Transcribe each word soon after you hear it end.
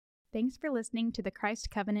Thanks for listening to the Christ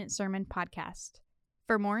Covenant Sermon Podcast.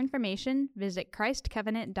 For more information, visit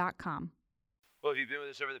christcovenant.com. Well, if you've been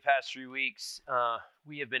with us over the past 3 weeks,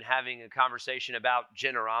 we have been having a conversation about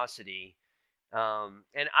generosity.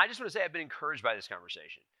 And I just want to say I've been encouraged by this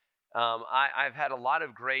conversation. I've had a lot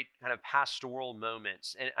of great kind of pastoral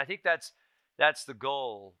moments, and I think that's the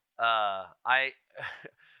goal.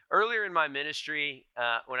 Earlier in my ministry,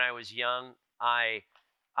 when I was young,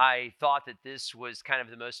 I thought that this was kind of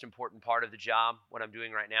the most important part of the job, what I'm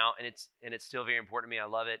doing right now, and it's still very important to me. I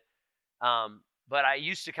love it. But I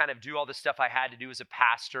used to kind of do all the stuff I had to do as a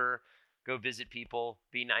pastor, go visit people,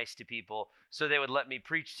 be nice to people, so they would let me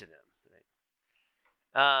preach to them.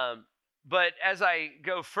 Right? But as I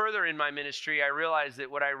go further in my ministry, I realize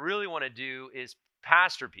that what I really want to do is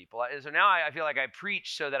pastor people. So now I feel like I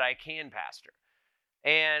preach so that I can pastor.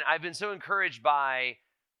 And I've been so encouraged by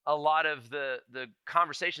a lot of the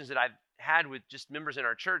conversations that I've had with just members in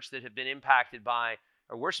our church that have been impacted by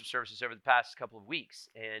our worship services over the past couple of weeks.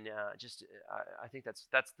 And I think that's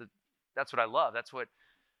what I love. That's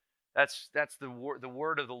the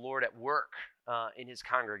word of the Lord at work in His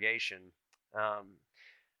congregation.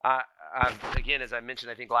 Again, as I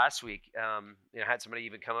mentioned, I think last week, I had somebody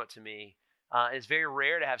even come up to me. It's very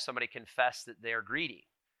rare to have somebody confess that they're greedy.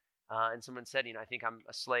 And someone said, I think I'm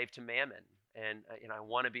a slave to mammon, and I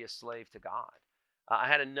want to be a slave to God. I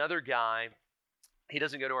had another guy. He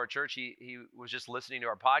doesn't go to our church. He was just listening to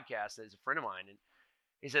our podcast as a friend of mine, and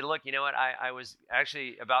he said, "Look, you know what? I was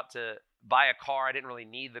actually about to buy a car. I didn't really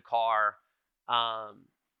need the car,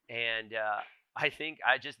 and I think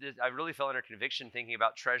I really fell under conviction thinking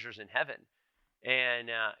about treasures in heaven, and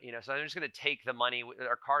so I'm just going to take the money.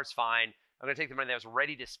 Our car's fine. I'm going to take the money that I was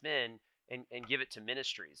ready to spend." And give it to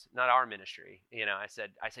ministries, not our ministry. I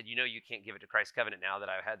said, you can't give it to Christ Covenant now that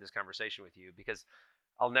I've had this conversation with you, because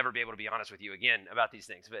I'll never be able to be honest with you again about these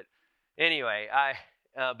things. But anyway,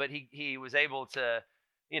 but he was able to,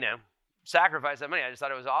 sacrifice that money. I just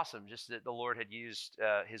thought it was awesome, just that the Lord had used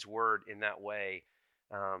His word in that way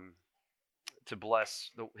to bless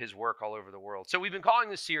His work all over the world. So we've been calling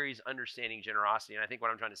this series Understanding Generosity. And I think what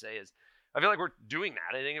I'm trying to say is, I feel like we're doing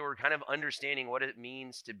that. I think we're kind of understanding what it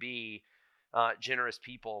means to be generous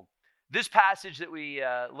people. This passage that we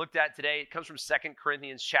looked at today, it comes from 2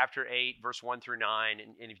 Corinthians chapter 8, verse 1 through 9.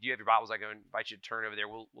 And if you have your Bibles, I invite you to turn over there.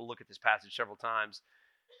 We'll look at this passage several times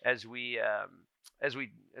as we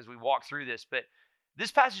walk through this. But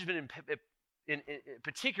this passage has been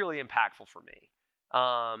particularly impactful for me.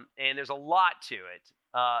 And there's a lot to it.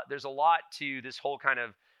 There's a lot to this whole kind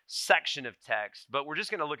of section of text. But we're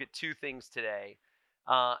just going to look at two things today,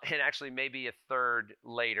 and actually maybe a third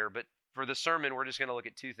later. But for the sermon, we're just going to look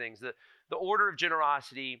at two things: the order of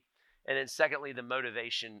generosity, and then secondly, the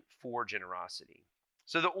motivation for generosity.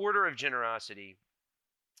 So the order of generosity,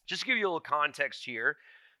 just to give you a little context here,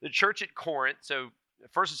 the church at Corinth, so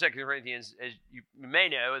 1st and 2nd Corinthians, as you may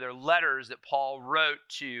know, they're letters that Paul wrote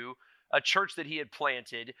to a church that he had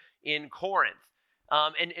planted in Corinth.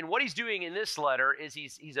 And what he's doing in this letter is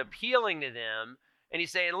he's appealing to them, and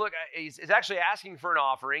he's saying, look, he's actually asking for an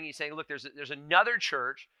offering. He's saying, look, there's another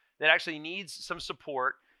church that actually needs some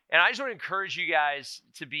support, and I just want to encourage you guys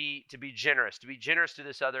to be generous to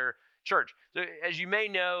this other church. So as you may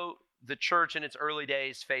know, the church in its early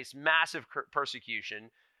days faced massive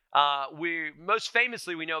persecution. Most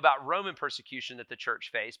famously, we know about Roman persecution that the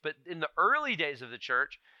church faced, but in the early days of the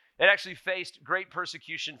church, it actually faced great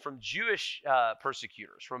persecution from Jewish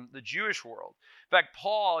persecutors, from the Jewish world. In fact,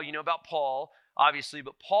 Paul, you know about Paul, obviously,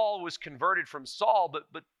 but Paul was converted from Saul,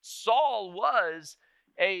 but Saul was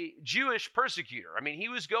a Jewish persecutor. I mean, he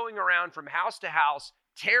was going around from house to house,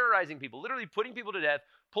 terrorizing people, literally putting people to death,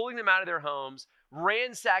 pulling them out of their homes,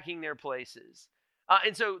 ransacking their places.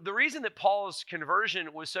 And so the reason that Paul's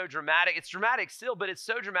conversion was so dramatic, it's dramatic still, but it's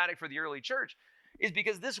so dramatic for the early church, is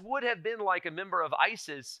because this would have been like a member of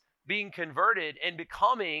ISIS being converted and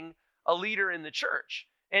becoming a leader in the church.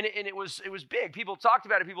 And it was big. People talked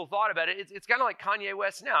about it. People thought about it. It's kind of like Kanye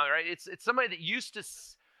West now, right? It's somebody that used to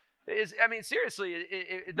seriously,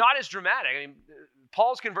 not as dramatic. I mean,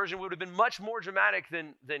 Paul's conversion would have been much more dramatic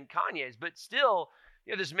than Kanye's, but still,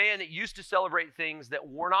 this man that used to celebrate things that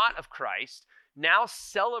were not of Christ, now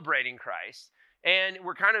celebrating Christ. And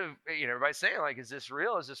we're kind of, everybody's saying, like, is this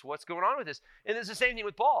real? Is this what's going on with this? And it's the same thing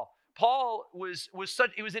with Paul. Paul was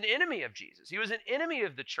an enemy of Jesus. He was an enemy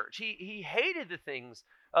of the church. He hated the things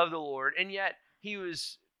of the Lord, and yet he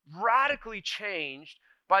was radically changed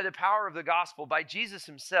by the power of the gospel, by Jesus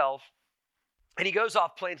himself, and he goes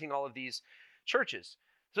off planting all of these churches.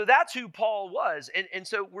 So that's who Paul was. And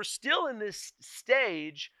so we're still in this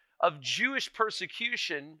stage of Jewish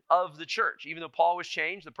persecution of the church. Even though Paul was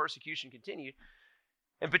changed, the persecution continued.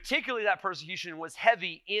 And particularly that persecution was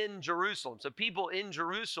heavy in Jerusalem. So people in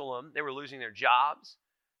Jerusalem, they were losing their jobs.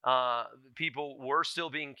 People were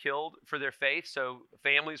still being killed for their faith. So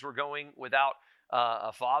families were going without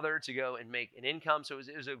a father to go and make an income. So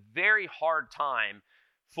it was a very hard time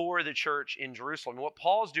for the church in Jerusalem. And what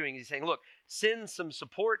Paul's doing is he's saying, look, send some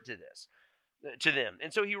support to this, to them.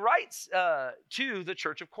 And so he writes to the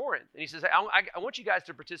church of Corinth. And he says, I want you guys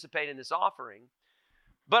to participate in this offering.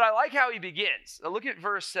 But I like how he begins. Look at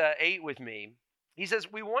verse 8 with me. He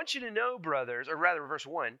says, we want you to know, brothers, or rather verse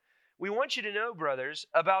 1, we want you to know, brothers,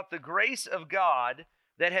 about the grace of God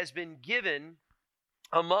that has been given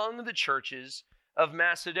among the churches of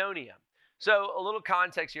Macedonia. So a little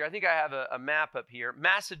context here. I think I have a map up here.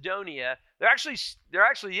 Macedonia, there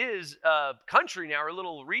actually is a country now, or a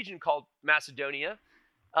little region called Macedonia,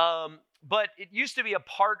 but it used to be a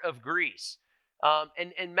part of Greece.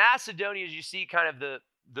 And Macedonia, as you see, kind of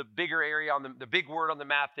the bigger area on the big word on the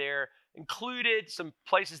map there, included some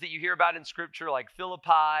places that you hear about in Scripture like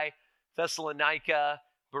Philippi, Thessalonica,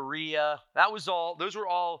 Berea. Those were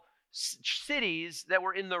all cities that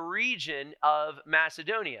were in the region of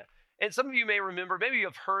Macedonia. And some of you may remember, maybe you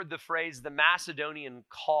have heard the phrase, the Macedonian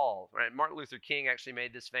call, right? Martin Luther King actually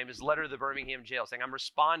made this famous letter to the Birmingham jail saying, I'm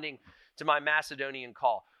responding to my Macedonian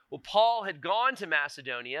call. Well, Paul had gone to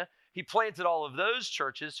Macedonia. He planted all of those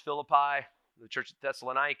churches, Philippi, the church at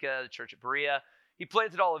Thessalonica, the church at Berea. He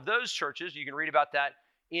planted all of those churches. You can read about that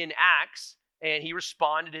in Acts. And he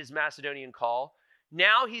responded to his Macedonian call.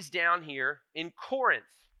 Now he's down here in Corinth.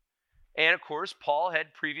 And of course, Paul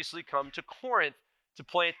had previously come to Corinth to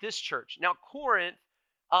plant this church. Now, Corinth,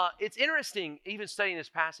 it's interesting, even studying this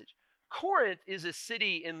passage. Corinth is a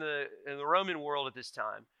city in the Roman world at this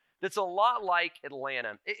time that's a lot like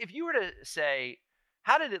Atlanta. If you were to say,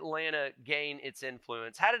 how did Atlanta gain its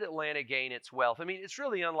influence? How did Atlanta gain its wealth? I mean, it's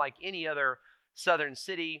really unlike any other southern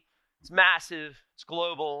city. It's massive, it's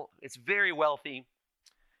global, it's very wealthy.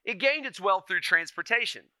 It gained its wealth through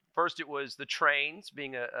transportation. First, it was the trains,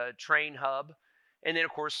 being a train hub. And then,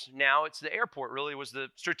 of course, now it's the airport. Really was the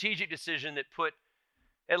strategic decision that put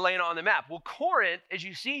Atlanta on the map. Well, Corinth, as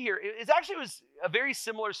you see here, it was a very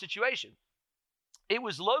similar situation. It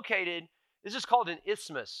was located, this is called an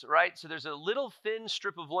isthmus, right? So there's a little thin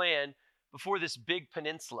strip of land before this big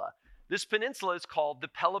peninsula. This peninsula is called the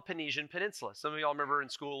Peloponnesian Peninsula. Some of y'all remember in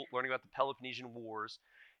school learning about the Peloponnesian Wars.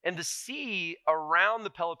 And the sea around the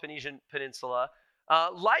Peloponnesian Peninsula,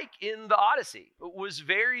 like in the Odyssey, was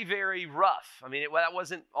very, very rough. I mean, that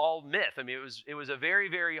wasn't all myth. I mean, it was a very,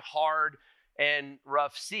 very hard and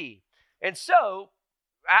rough sea. And so,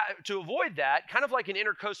 to avoid that, kind of like an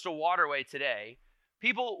intercoastal waterway today,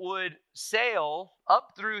 people would sail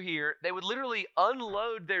up through here. They would literally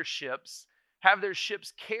unload their ships, have their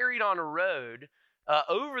ships carried on a road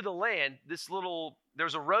over the land.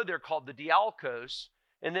 There's a road there called the Dialkos,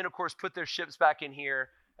 and then, of course, put their ships back in here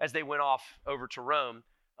as they went off over to Rome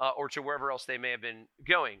or to wherever else they may have been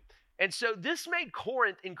going. And so this made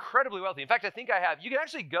Corinth incredibly wealthy. In fact, you can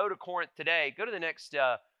actually go to Corinth today. Go to the next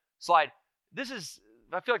slide.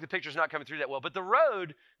 I feel like the picture's not coming through that well, but the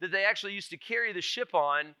road that they actually used to carry the ship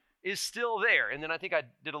on is still there. And then I think I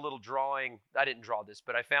did a little drawing. I didn't draw this,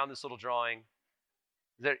 but I found this little drawing.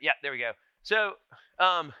 There we go. So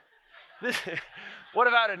what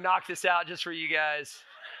if I had to knock this out just for you guys?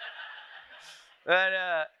 But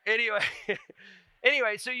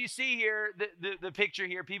anyway, so you see here the picture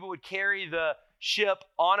here. People would carry the ship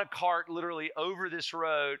on a cart literally over this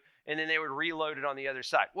road, and then they would reload it on the other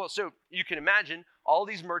side. Well, so you can imagine all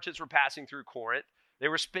these merchants were passing through Corinth. They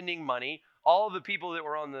were spending money. All of the people that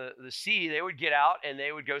were on the sea, they would get out and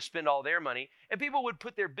they would go spend all their money. And people would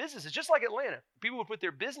put their businesses, just like Atlanta, people would put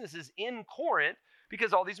their businesses in Corinth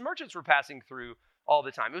because all these merchants were passing through all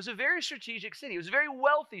the time. It was a very strategic city. It was a very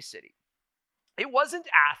wealthy city. It wasn't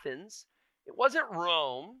Athens. It wasn't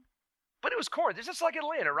Rome, but it was Corinth. It's just like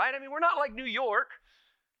Atlanta, right? I mean, we're not like New York.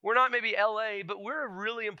 We're not maybe LA, but we're a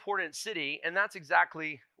really important city, and that's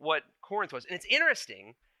exactly what Corinth was. And it's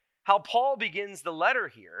interesting how Paul begins the letter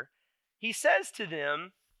here. He says to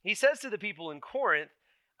the people in Corinth,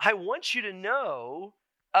 I want you to know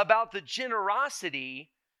about the generosity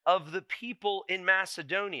of the people in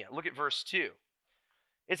Macedonia. Look at verse 2.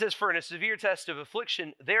 It says, for in a severe test of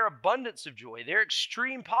affliction, their abundance of joy, their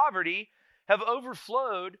extreme poverty have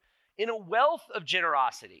overflowed in a wealth of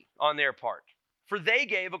generosity on their part. For they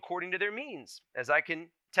gave according to their means, as I can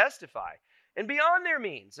testify, and beyond their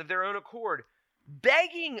means of their own accord,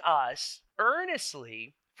 begging us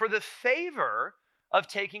earnestly for the favor of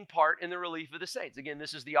taking part in the relief of the saints. Again,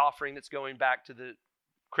 this is the offering that's going back to the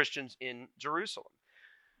Christians in Jerusalem.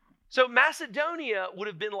 So Macedonia would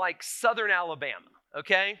have been like southern Alabama,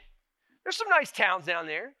 okay? There's some nice towns down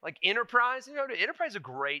there, like Enterprise. Enterprise is a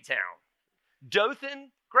great town.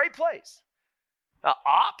 Dothan, great place.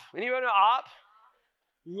 Opp, anyone know Opp?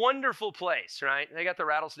 Wonderful place, right? They got the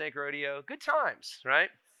Rattlesnake Rodeo. Good times, right?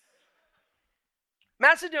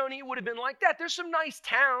 Macedonia would have been like that. There's some nice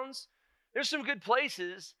towns. There's some good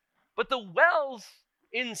places. But the wealth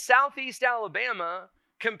in southeast Alabama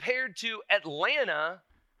compared to Atlanta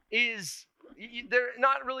they're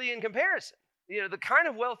not really in comparison. The kind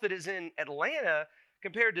of wealth that is in Atlanta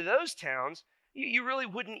compared to those towns, you really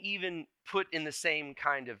wouldn't even put in the same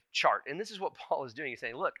kind of chart. And this is what Paul is doing. He's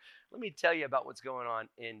saying, look, let me tell you about what's going on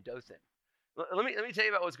in Dothan. Let me tell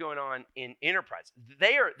you about what's going on in Enterprise.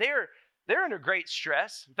 They're under great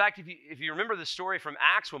stress. In fact, if you remember the story from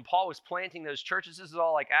Acts when Paul was planting those churches, this is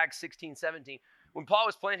all like Acts 16, 17. When Paul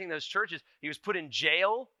was planting those churches, he was put in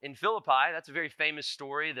jail in Philippi. That's a very famous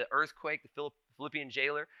story, the earthquake, the Philippian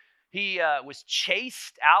jailer. He was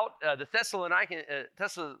chased out. The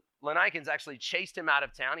Thessalonians actually chased him out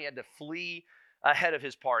of town. He had to flee ahead of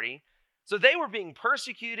his party. So they were being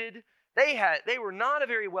persecuted. They were not a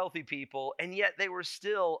very wealthy people, and yet they were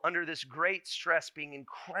still under this great stress, being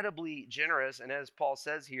incredibly generous. And as Paul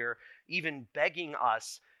says here, even begging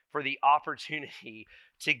us for the opportunity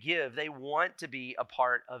to give. They want to be a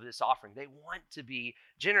part of this offering. They want to be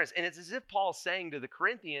generous. And it's as if Paul's saying to the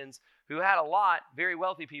Corinthians, who had a lot, very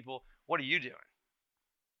wealthy people, what are you doing?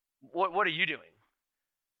 What are you doing?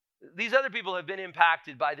 These other people have been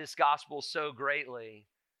impacted by this gospel so greatly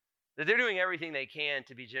that they're doing everything they can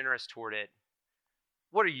to be generous toward it.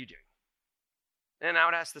 What are you doing? And I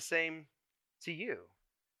would ask the same to you.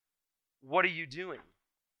 What are you doing?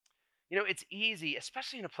 It's easy,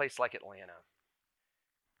 especially in a place like Atlanta,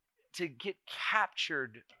 to get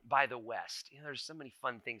captured by the West. There's so many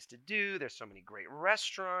fun things to do. There's so many great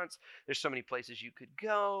restaurants. There's so many places you could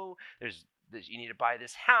go. You need to buy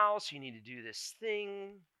this house. You need to do this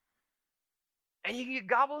thing. And you can get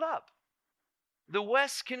gobbled up. The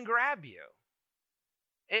West can grab you.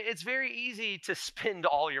 It's very easy to spend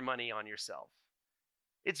all your money on yourself.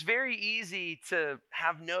 It's very easy to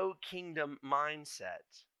have no kingdom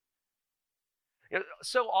mindset.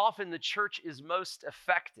 So often the church is most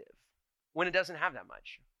effective when it doesn't have that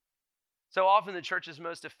much. So often the church is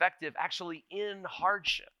most effective actually in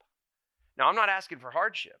hardship. Now, I'm not asking for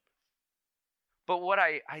hardship, but what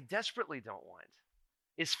I desperately don't want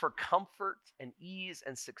is for comfort and ease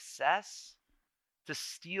and success to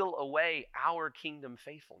steal away our kingdom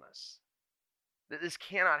faithfulness. This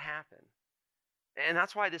cannot happen. And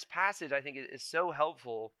that's why this passage, I think, is so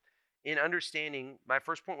helpful in understanding my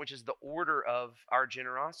first point, which is the order of our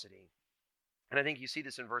generosity. And I think you see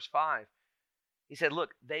this in verse 5. He said,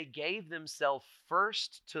 look, they gave themselves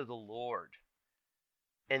first to the Lord,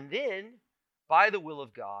 and then, by the will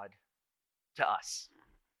of God, to us.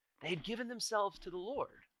 They had given themselves to the Lord.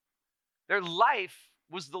 Their life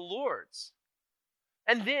was the Lord's.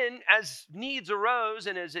 And then, as needs arose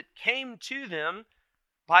and as it came to them,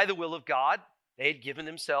 by the will of God, they had given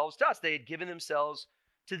themselves to us. They had given themselves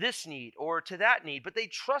to this need or to that need, but they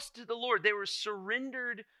trusted the Lord. They were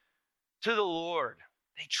surrendered to the Lord.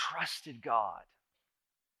 They trusted God.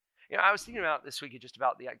 I was thinking about this week just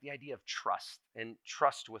about the idea of trust and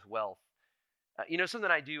trust with wealth. Something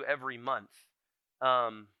I do every month.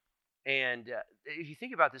 If you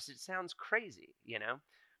think about this, it sounds crazy,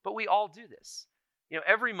 but we all do this.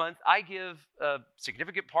 Every month I give a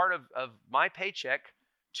significant part of my paycheck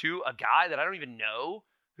to a guy that I don't even know,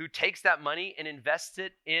 who takes that money and invests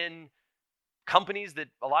it in companies that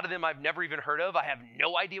a lot of them I've never even heard of. I have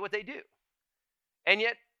no idea what they do. And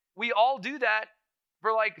yet we all do that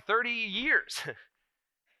for like 30 years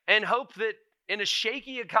and hope that in a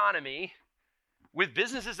shaky economy with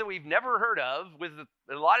businesses that we've never heard of, with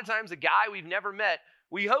a lot of times a guy we've never met,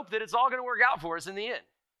 we hope that it's all going to work out for us in the end.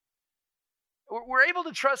 We're able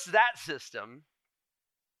to trust that system,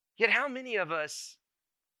 yet how many of us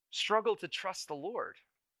struggle to trust the Lord?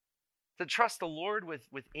 To trust the Lord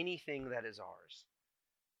with anything that is ours?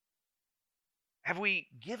 Have we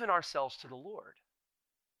given ourselves to the Lord?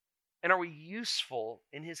 And are we useful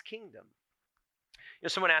in his kingdom?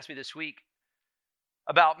 Someone asked me this week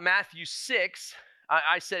about Matthew 6.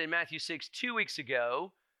 I said in Matthew 6 2 weeks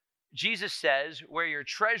ago, Jesus says, where your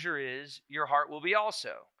treasure is, your heart will be also.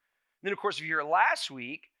 And then, of course, if you're here last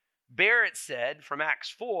week, Barrett said from Acts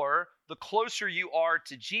 4, the closer you are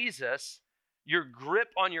to Jesus, your grip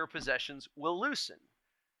on your possessions will loosen.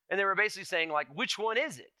 And they were basically saying, like, which one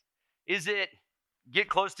is it? Is it get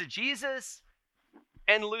close to Jesus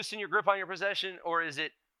and loosen your grip on your possession, or is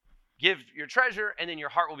it give your treasure, and then your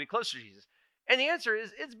heart will be closer to Jesus? And the answer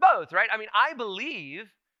is it's both, right? I mean, I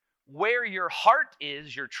believe where your heart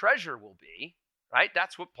is, your treasure will be, right?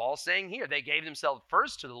 That's what Paul's saying here. They gave themselves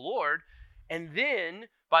first to the Lord, and then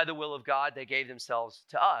by the will of God, they gave themselves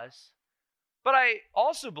to us. But I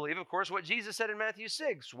also believe, of course, what Jesus said in Matthew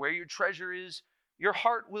 6, where your treasure is, your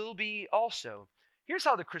heart will be also. Here's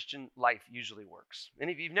how the Christian life usually works. And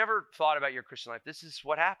if you've never thought about your Christian life, this is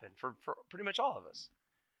what happened for pretty much all of us.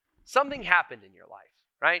 Something happened in your life,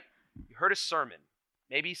 right? You heard a sermon.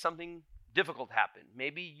 Maybe something difficult happened.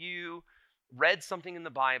 Maybe you read something in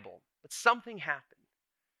the Bible, but something happened.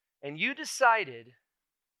 And you decided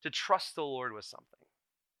to trust the Lord with something.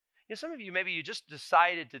 You know, some of you, maybe you just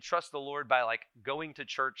decided to trust the Lord by like going to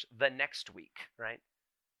church the next week, right?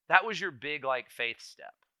 That was your big like faith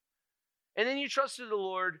step. And then you trusted the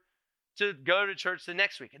Lord to go to church the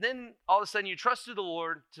next week. And then all of a sudden you trusted the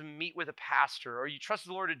Lord to meet with a pastor, or you trusted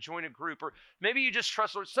the Lord to join a group, or maybe you just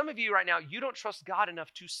trust the Lord. Some of you right now, you don't trust God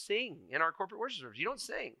enough to sing in our corporate worship service. You don't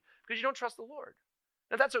sing because you don't trust the Lord.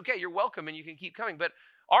 Now that's okay. You're welcome and you can keep coming. But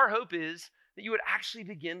our hope is that you would actually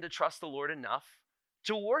begin to trust the Lord enough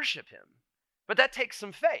to worship him. But that takes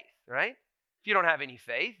some faith, right? If you don't have any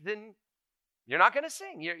faith, then you're not going to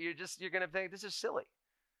sing. You're going to think this is silly.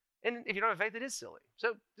 And if you don't have faith, it is silly.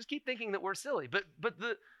 So just keep thinking that we're silly. But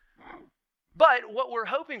what we're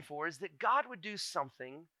hoping for is that God would do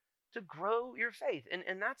something to grow your faith.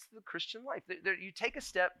 And that's the Christian life. You take a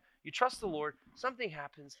step, you trust the Lord, something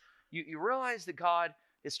happens, you realize that God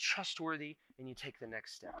is trustworthy, and you take the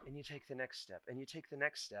next step, and you take the next step, and you take the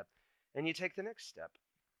next step, and you take the next step.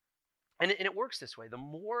 And it works this way. The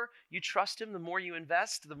more you trust him, the more you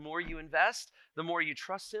invest. The more you invest, the more you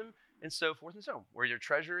trust him, and so forth and so on. Where your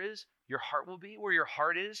treasure is, your heart will be. Where your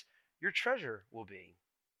heart is, your treasure will be.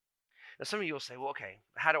 Now, some of you will say, well, okay,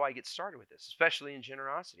 how do I get started with this, especially in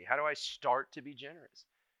generosity? How do I start to be generous?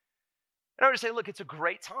 And I would say, look, it's a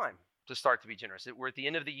great time to start to be generous. We're at the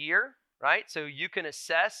end of the year, right? So you can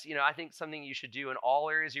assess, I think something you should do in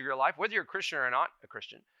all areas of your life, whether you're a Christian or not a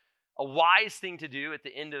Christian. A wise thing to do at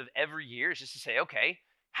the end of every year is just to say, okay,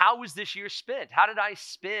 how was this year spent? How did I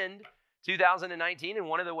spend 2019? And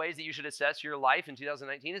one of the ways that you should assess your life in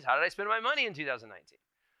 2019 is, how did I spend my money in 2019?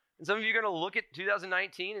 And some of you are going to look at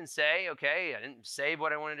 2019 and say, okay, I didn't save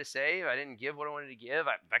what I wanted to save. I didn't give what I wanted to give.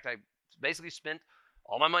 In fact, I basically spent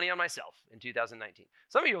all my money on myself in 2019.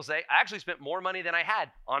 Some of you will say, I actually spent more money than I had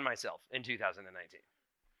on myself in 2019.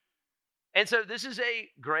 And so this is a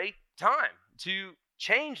great time to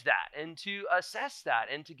change that and to assess that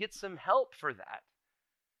and to get some help for that.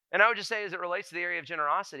 And I would just say, as it relates to the area of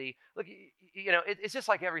generosity, look, it's just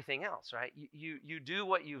like everything else, right? You do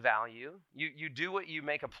what you value. You do what you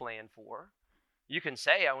make a plan for. You can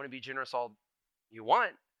say, I want to be generous all you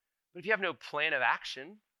want, but if you have no plan of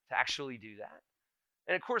action to actually do that,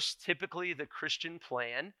 and of course, typically the Christian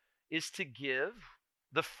plan is to give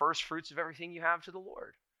the first fruits of everything you have to the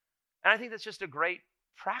Lord. And I think that's just a great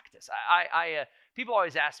practice. People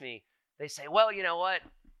always ask me, they say, well, you know what,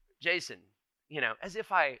 Jason, as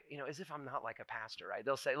if I'm not like a pastor, right?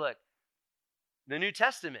 They'll say, look, the New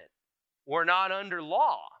Testament, we're not under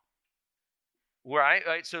law, right?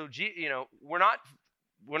 So, we're not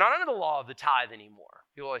under the law of the tithe anymore.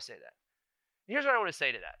 People always say that. Here's what I want to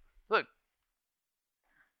say to that. Look,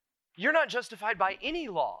 you're not justified by any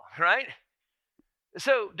law, right?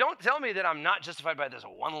 So don't tell me that I'm not justified by this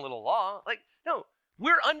one little law. No,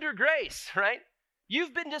 we're under grace, right?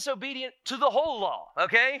 You've been disobedient to the whole law,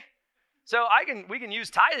 okay? So we can use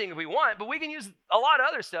tithing if we want, but we can use a lot of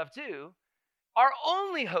other stuff too. Our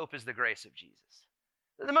only hope is the grace of Jesus.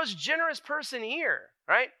 The most generous person here,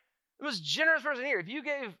 right? The most generous person here. If you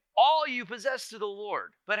gave all you possess to the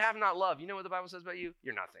Lord, but have not love, you know what the Bible says about you?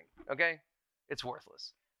 You're nothing, okay? It's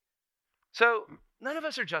worthless. So none of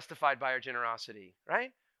us are justified by our generosity,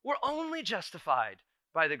 right? We're only justified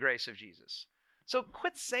by the grace of Jesus. So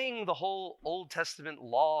quit saying the whole Old Testament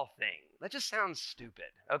law thing. That just sounds stupid,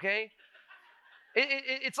 okay?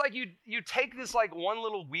 It's like you take this like one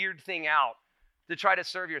little weird thing out to try to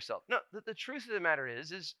serve yourself. No, the truth of the matter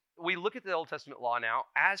is we look at the Old Testament law now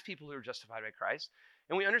as people who are justified by Christ,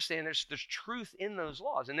 and we understand there's truth in those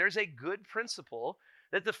laws. And there's a good principle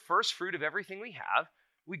that the first fruit of everything we have,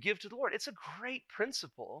 we give to the Lord. It's a great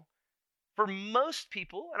principle for most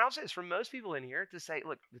people, and I'll say this, for most people in here, to say,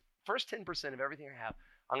 look, the first 10% of everything I have,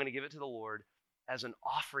 I'm going to give it to the Lord as an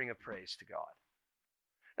offering of praise to God.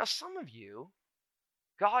 Now, some of you,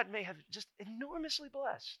 God may have just enormously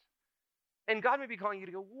blessed, and God may be calling you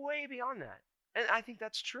to go way beyond that. And I think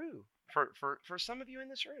that's true for some of you in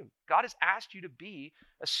this room. God has asked you to be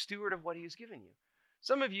a steward of what he has given you.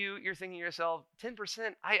 Some of you, you're thinking to yourself, 10%,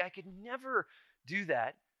 I could never do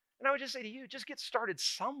that. And I would just say to you, just get started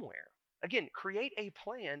somewhere. Again, create a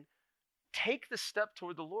plan, take the step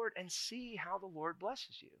toward the Lord, and see how the Lord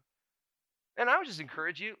blesses you. And I would just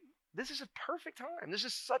encourage you, this is a perfect time. This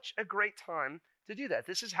is such a great time to do that.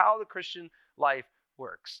 This is how the Christian life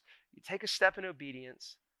works. You take a step in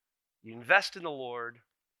obedience, you invest in the Lord,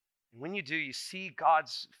 and when you do, you see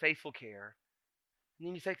God's faithful care, and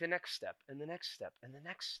then you take the next step, and the next step, and the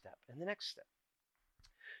next step, and the next step.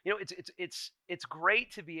 You know, it's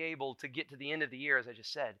great to be able to get to the end of the year, as I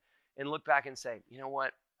just said, and look back and say, you know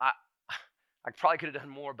what, I probably could have done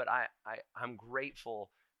more, but I'm grateful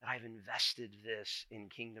that I've invested this in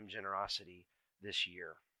kingdom generosity this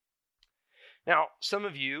year. Now, some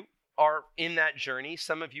of you are in that journey.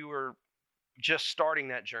 Some of you are just starting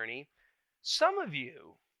that journey. Some of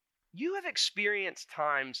you have experienced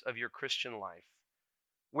times of your Christian life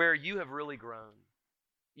where you have really grown.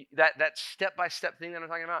 That step-by-step thing that I'm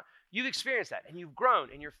talking about, you've experienced that, and you've grown,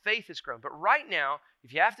 and your faith has grown. But right now,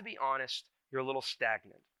 if you have to be honest, you're a little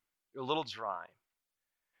stagnant. You're a little dry.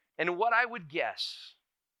 And what I would guess,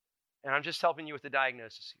 and I'm just helping you with the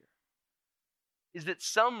diagnosis here, is that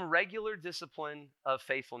some regular discipline of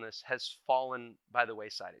faithfulness has fallen by the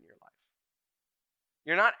wayside in your life.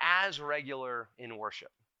 You're not as regular in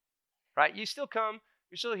worship, right? You still come,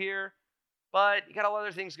 you're still here, but you got all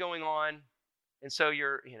other things going on. And so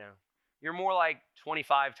you're more like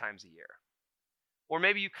 25 times a year. Or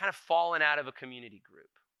maybe you've kind of fallen out of a community group.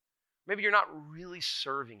 Maybe you're not really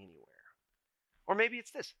serving anywhere. Or maybe it's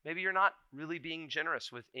this. Maybe you're not really being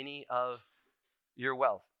generous with any of your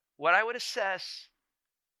wealth. What I would assess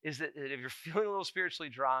is that if you're feeling a little spiritually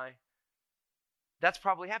dry, that's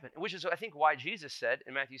probably happened. Which is, I think, why Jesus said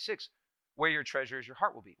in Matthew 6, where your treasure is, your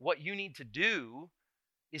heart will be. What you need to do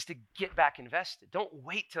is to get back invested. Don't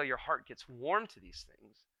wait till your heart gets warm to these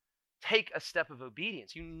things. Take a step of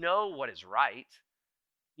obedience. You know what is right.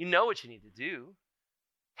 You know what you need to do.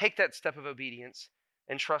 Take that step of obedience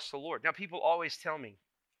and trust the Lord. Now, people always tell me,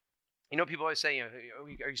 people always say, are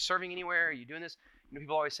you serving anywhere? Are you doing this?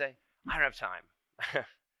 People always say, I don't have time.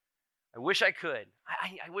 I wish I could.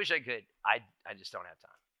 I wish I could. I just don't have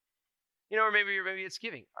time. Or maybe it's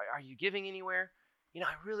giving. Are you giving anywhere?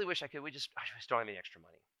 I really wish I could. I just don't have any extra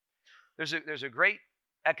money. There's a great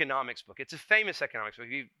economics book. It's a famous economics book.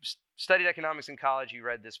 If you studied economics in college, you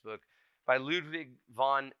read this book by Ludwig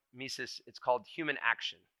von Mises. It's called Human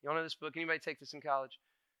Action. You all know this book? Anybody take this in college?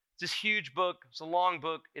 It's this huge book. It's a long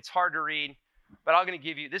book. It's hard to read. But I'm going to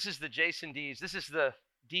give you, this is the Jason Dees. This is the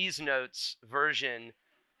Dees Notes version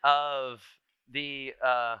of the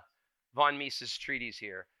von Mises treatise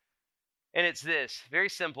here. And it's this, very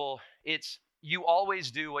simple. It's you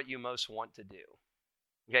always do what you most want to do.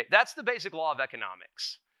 Okay, that's the basic law of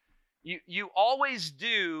economics. You always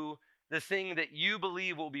do the thing that you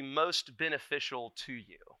believe will be most beneficial to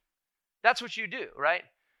you. That's what you do, right?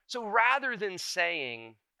 So rather than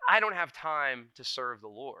saying, I don't have time to serve the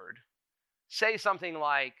Lord, say something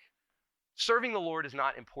like, serving the Lord is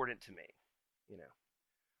not important to me,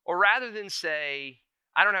 Or rather than say,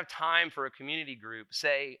 I don't have time for a community group,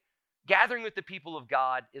 say, gathering with the people of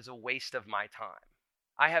God is a waste of my time.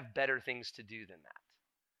 I have better things to do than that.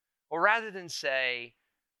 Or rather than say,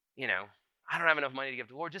 I don't have enough money to give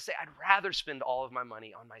to the Lord, just say, I'd rather spend all of my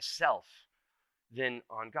money on myself than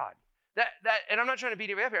on God. And I'm not trying to beat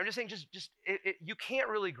you up here. I'm just saying, you can't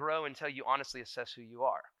really grow until you honestly assess who you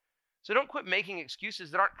are. So don't quit making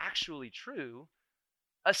excuses that aren't actually true.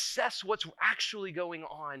 Assess what's actually going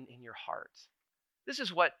on in your heart. This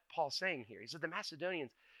is what Paul's saying here. He said the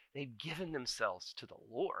Macedonians, they'd given themselves to the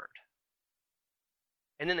Lord.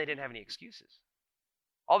 And then they didn't have any excuses.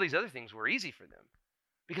 All these other things were easy for them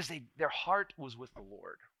because their heart was with the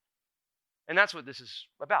Lord. And that's what this is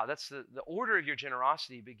about. That's the order of your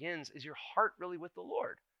generosity begins. Is your heart really with the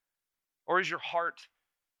Lord? Or is your heart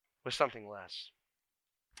with something less?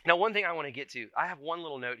 Now, one thing I want to get to, I have one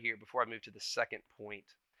little note here before I move to the second point.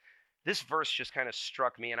 This verse just kind of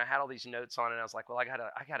struck me, and I had all these notes on it. And I was like, well, I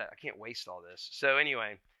can't waste all this. So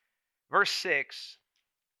anyway, verse 6,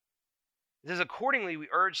 it says, accordingly, we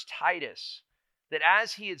urge Titus that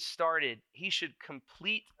as he had started, he should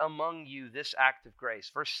complete among you this act of grace.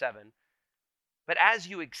 Verse 7, but as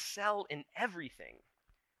you excel in everything,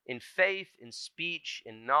 in faith, in speech,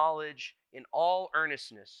 in knowledge, in all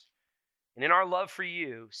earnestness, and in our love for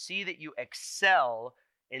you, see that you excel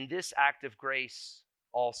in this act of grace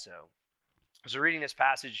also. As I'm reading this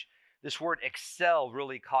passage, this word excel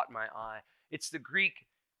really caught my eye. It's the Greek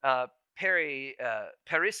periseu,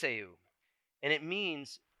 and it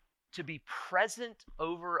means to be present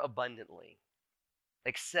over abundantly.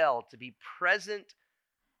 Excel, to be present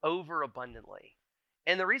overabundantly.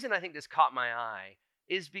 And the reason I think this caught my eye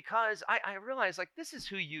is because I realized, like, this is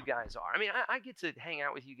who you guys are. I mean, I get to hang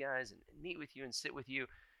out with you guys and meet with you and sit with you.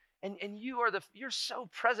 And you're so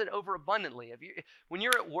present overabundantly. When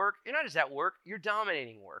you're at work, you're not just at work, you're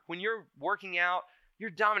dominating work. When you're working out, you're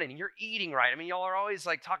dominating. You're eating right. I mean, y'all are always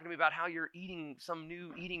like talking to me about how you're eating some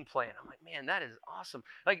new eating plan. I'm like, man, that is awesome.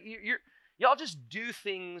 Like y'all just do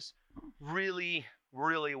things really,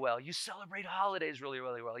 really well. You celebrate holidays really,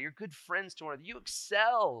 really well. You're good friends to one another. You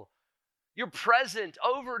excel. You're present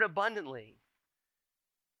over and abundantly.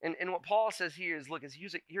 And what Paul says here is, look, as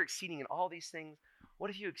you're exceeding in all these things, what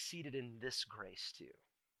if you exceeded in this grace too?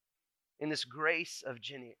 In this grace of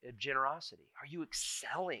generosity? Are you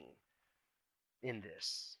excelling in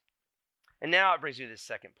this? And now it brings me to this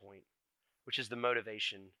second point, which is the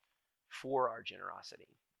motivation for our generosity.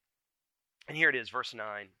 And here it is, verse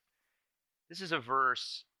 9. This is a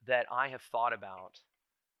verse that I have thought about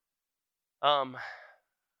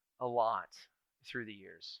a lot through the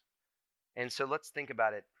years. And so let's think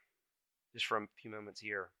about it just for a few moments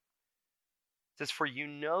here. It says, "For you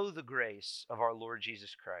know the grace of our Lord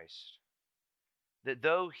Jesus Christ, that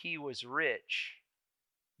though he was rich,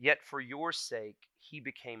 yet for your sake he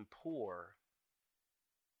became poor,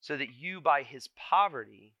 so that you by his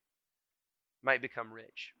poverty might become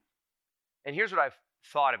rich." And here's what I've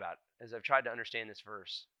thought about as I've tried to understand this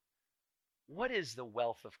verse. What is the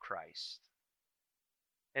wealth of Christ?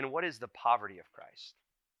 And what is the poverty of Christ?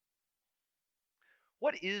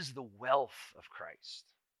 What is the wealth of Christ?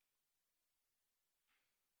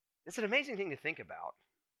 It's an amazing thing to think about.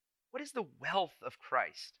 What is the wealth of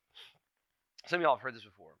Christ? Some of y'all have heard this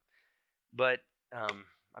before, but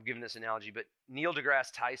I've given this analogy, but Neil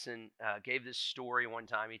deGrasse Tyson gave this story one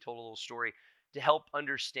time. He told a little story to help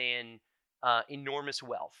understand enormous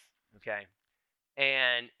wealth, okay?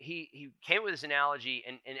 And he came up with this analogy,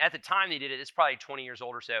 and at the time they did it, it's probably 20 years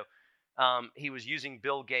old or so. He was using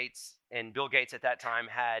Bill Gates, and Bill Gates at that time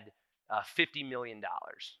had $50 million,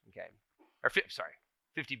 okay? Or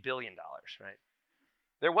 $50 billion, right?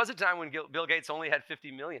 There was a time when Bill Gates only had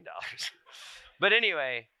 $50 million. But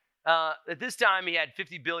anyway, at this time he had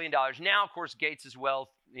 $50 billion. Now, of course, Gates' wealth,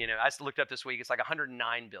 I looked up this week, it's like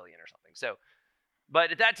 109 billion or something. So,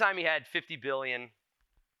 but at that time he had 50 billion.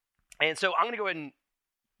 And so I'm going to go ahead and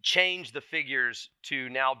change the figures to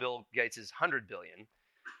now Bill Gates' 100 billion.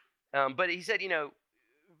 But he said, Neil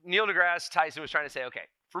deGrasse Tyson was trying to say, okay,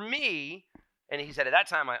 for me, and he said at that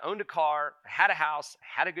time I owned a car, I had a house, I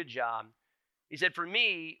had a good job. He said, for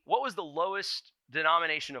me, what was the lowest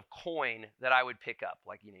denomination of coin that I would pick up?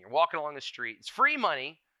 Like, you're walking along the street. It's free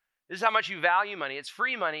money. This is how much you value money. It's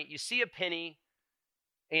free money. You see a penny.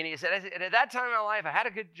 And he said, at that time in my life, I had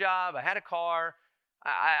a good job. I had a car.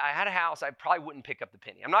 I had a house. I probably wouldn't pick up the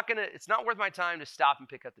penny. It's not worth my time to stop and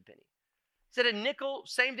pick up the penny. He said, a nickel,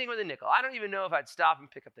 same thing with a nickel. I don't even know if I'd stop and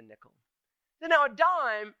pick up the nickel. Then now a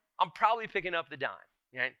dime, I'm probably picking up the dime,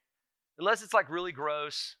 right? Unless it's like really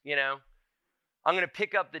gross, I'm going to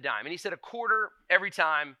pick up the dime. And he said a quarter every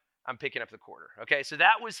time I'm picking up the quarter. Okay, so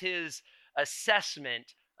that was his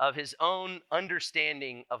assessment of his own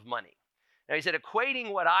understanding of money. Now he said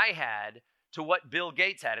equating what I had to what Bill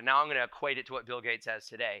Gates had, and now I'm going to equate it to what Bill Gates has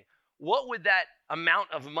today. What would that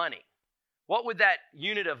amount of money, what would that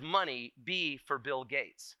unit of money be for Bill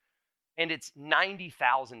Gates? And it's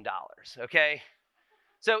 $90,000, okay?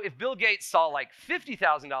 So if Bill Gates saw like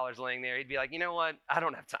 $50,000 laying there, he'd be like, you know what? I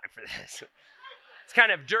don't have time for this. It's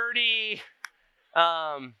kind of dirty.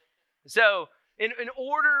 So in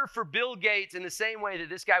order for Bill Gates, in the same way that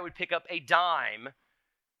this guy would pick up a dime,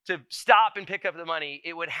 to stop and pick up the money,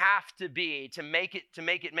 it would have to be, to make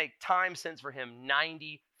it make time sense for him,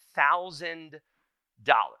 $90,000,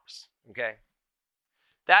 okay?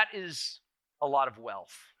 That is a lot of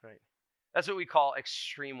wealth, right? That's what we call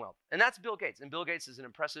extreme wealth. And that's Bill Gates. And Bill Gates is an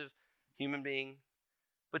impressive human being,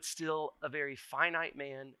 but still a very finite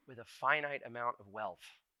man with a finite amount of wealth.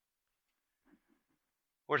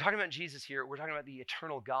 We're talking about Jesus here. We're talking about the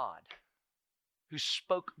eternal God who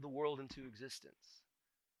spoke the world into existence,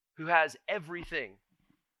 who has everything,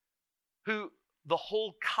 who the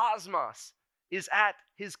whole cosmos is at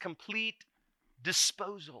his complete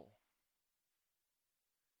disposal.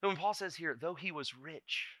 And when Paul says here, though he was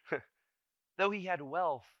rich, though he had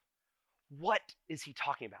wealth, what is he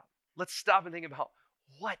talking about? Let's stop and think about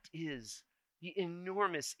what is the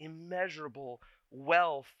enormous, immeasurable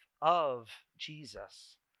wealth of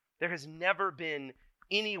Jesus. There has never been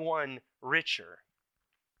anyone richer.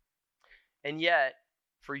 And yet,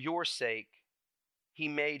 for your sake, he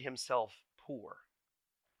made himself poor.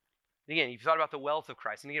 And again, you've thought about the wealth of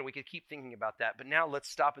Christ. And again, we could keep thinking about that. But now let's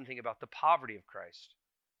stop and think about the poverty of Christ.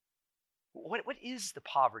 What is the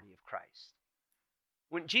poverty of Christ?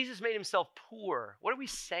 When Jesus made himself poor, what are we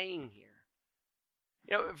saying here?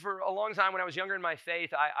 For a long time when I was younger in my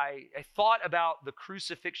faith, I thought about the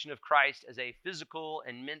crucifixion of Christ as a physical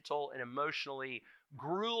and mental and emotionally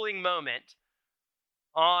grueling moment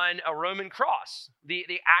on a Roman cross, the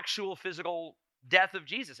actual physical death of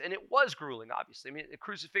Jesus. And it was grueling, obviously. I mean, the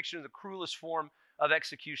crucifixion is the cruelest form of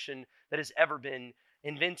execution that has ever been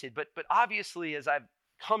invented. But obviously, as I've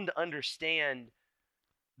come to understand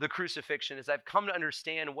the crucifixion, as I've come to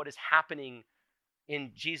understand what is happening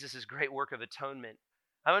in Jesus' great work of atonement,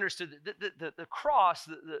 I've understood that the cross,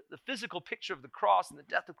 the physical picture of the cross and the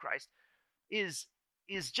death of Christ is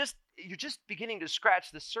just, you're just beginning to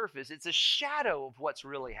scratch the surface. It's a shadow of what's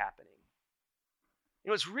really happening.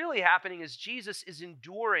 What's really happening is Jesus is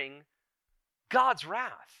enduring God's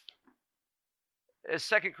wrath. As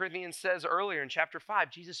 2 Corinthians says earlier in chapter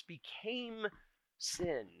 5, Jesus became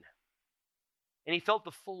sin. And he felt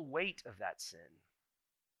the full weight of that sin.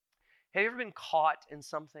 Have you ever been caught in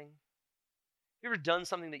something? Have you ever done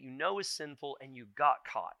something that you know is sinful and you got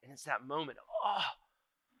caught? And it's that moment,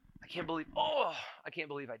 I can't believe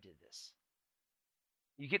I did this.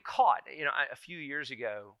 You get caught. A few years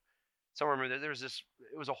ago, someone remember there was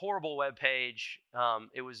it was a horrible web page.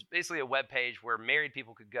 It was basically a web page where married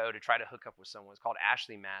people could go to try to hook up with someone. It's called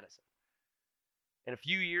Ashley Madison. And a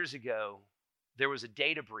few years ago, there was a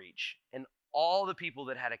data breach, and all the people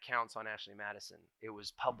that had accounts on Ashley Madison, it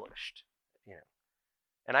was published,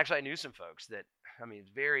 And actually, I knew some folks that, it's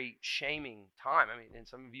a very shaming time. And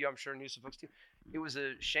some of you, I'm sure, knew some folks too. It was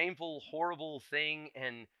a shameful, horrible thing,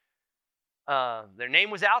 and their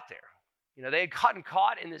name was out there. They had gotten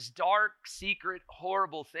caught in this dark, secret,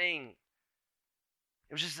 horrible thing.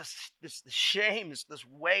 It was just this shame, this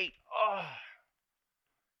weight.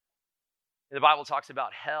 And the Bible talks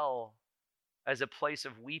about hell as a place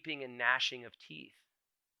of weeping and gnashing of teeth.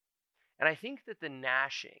 And I think that the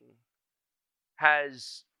gnashing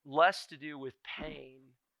has less to do with pain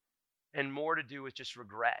and more to do with just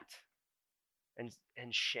regret and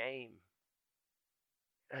shame.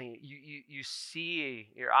 You see,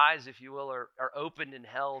 your eyes, if you will, are opened in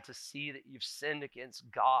hell to see that you've sinned against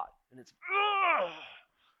God. And it's,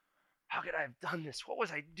 how could I have done this? What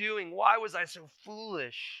was I doing? Why was I so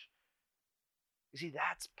foolish? You see,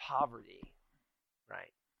 that's poverty,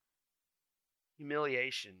 right?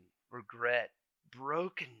 Humiliation, regret,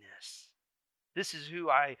 brokenness. This is who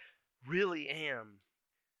I really am.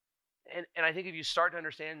 And I think if you start to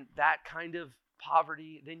understand that kind of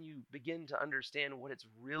poverty, then you begin to understand what it's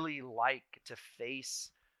really like to face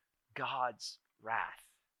God's wrath.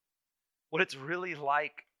 What it's really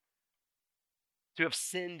like to have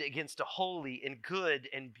sinned against a holy and good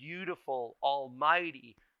and beautiful,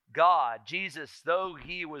 almighty God. Jesus, though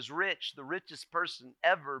he was rich, the richest person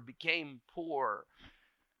ever, became poor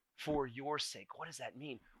for your sake. What does that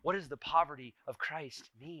mean? What does the poverty of Christ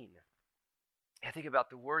mean? I think about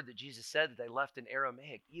the word that Jesus said that they left in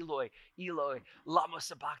Aramaic, Eloi, Eloi, lama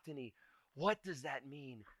sabachthani. What does that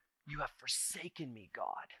mean? You have forsaken me, God.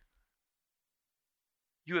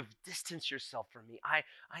 You have distanced yourself from me. I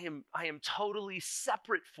am totally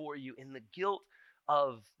separate for you in the guilt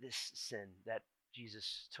of this sin that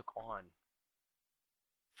Jesus took on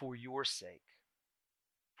for your sake,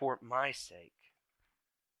 for my sake.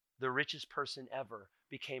 The richest person ever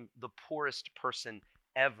became the poorest person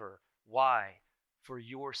ever. Why? For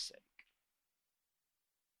your sake.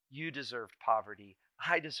 You deserved poverty.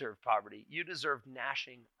 I deserve poverty. You deserve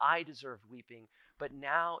gnashing. I deserved weeping. But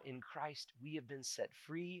now in Christ, we have been set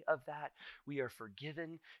free of that. We are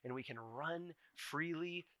forgiven, and we can run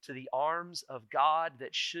freely to the arms of God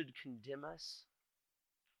that should condemn us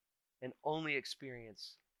and only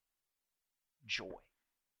experience joy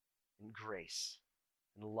and grace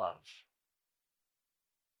and love.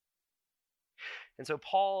 And so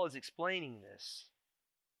Paul is explaining this.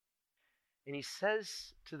 And he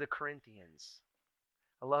says to the Corinthians,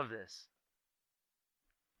 I love this.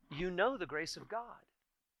 You know the grace of God.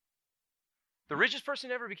 The richest person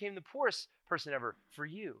ever became the poorest person ever for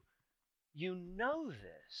you. You know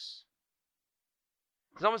this.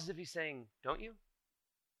 It's almost as if he's saying, don't you?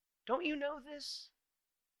 Don't you know this?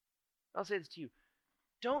 I'll say this to you.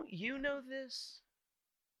 Don't you know this?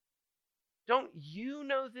 Don't you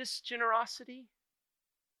know this generosity?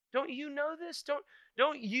 Don't you know this?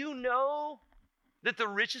 Don't you know that the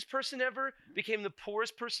richest person ever became the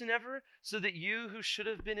poorest person ever so that you who should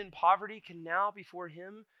have been in poverty can now before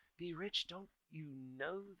him be rich? Don't you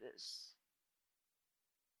know this?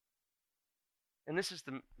 And this is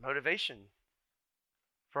the motivation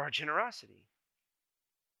for our generosity.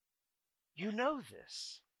 You know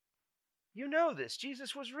this. You know this.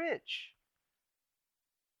 Jesus was rich.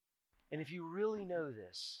 And if you really know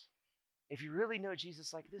this, if you really know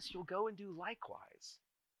Jesus like this, you'll go and do likewise.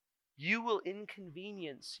 You will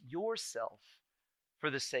inconvenience yourself for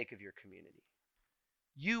the sake of your community.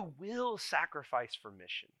 You will sacrifice for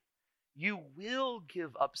mission. You will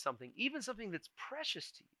give up something, even something that's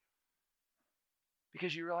precious to you,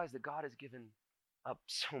 because you realize that God has given up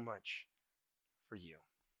so much for you.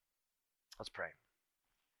 Let's pray.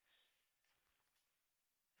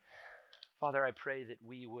 Father, I pray that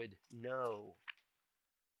we would know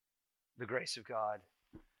the grace of God,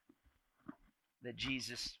 that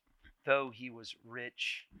Jesus, though he was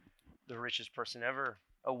rich, the richest person ever,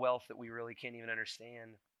 a wealth that we really can't even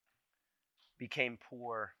understand, became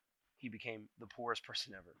poor. He became the poorest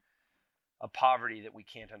person ever, a poverty that we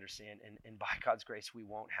can't understand, and by God's grace, we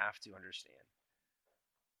won't have to understand.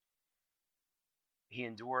 He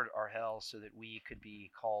endured our hell so that we could be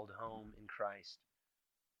called home in Christ,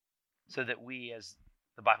 so that we, as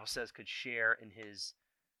the Bible says, could share in his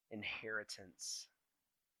inheritance.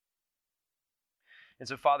 And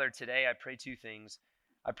so, Father, today I pray two things.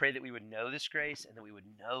 I pray that we would know this grace and that we would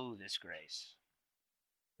know this grace.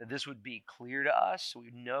 That this would be clear to us, so we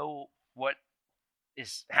would know what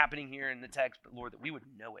is happening here in the text, but Lord, that we would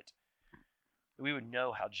know it. That we would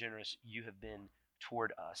know how generous you have been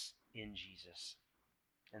toward us in Jesus.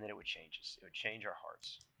 And that it would change us. It would change our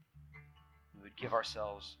hearts. We would give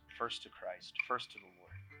ourselves first to Christ, first to the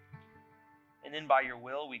Lord. And then by your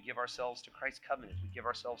will, we give ourselves to Christ's covenant. We give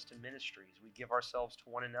ourselves to ministries. We give ourselves to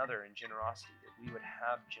one another in generosity, that we would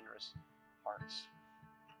have generous hearts.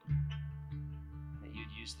 And that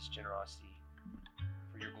you'd use this generosity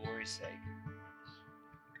for your glory's sake,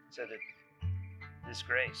 so that this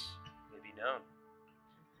grace may be known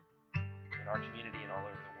in our community and all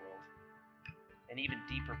over the world, and even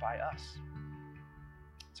deeper by us.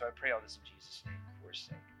 So I pray all this in Jesus' name, for his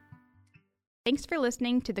sake. Thanks for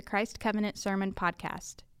listening to the Christ Covenant Sermon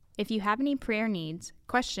Podcast. If you have any prayer needs,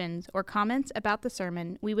 questions, or comments about the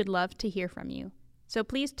sermon, we would love to hear from you. So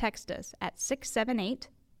please text us at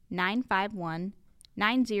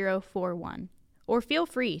 678-951-9041, or feel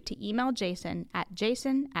free to email Jason at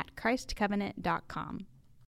jason@christcovenant.com.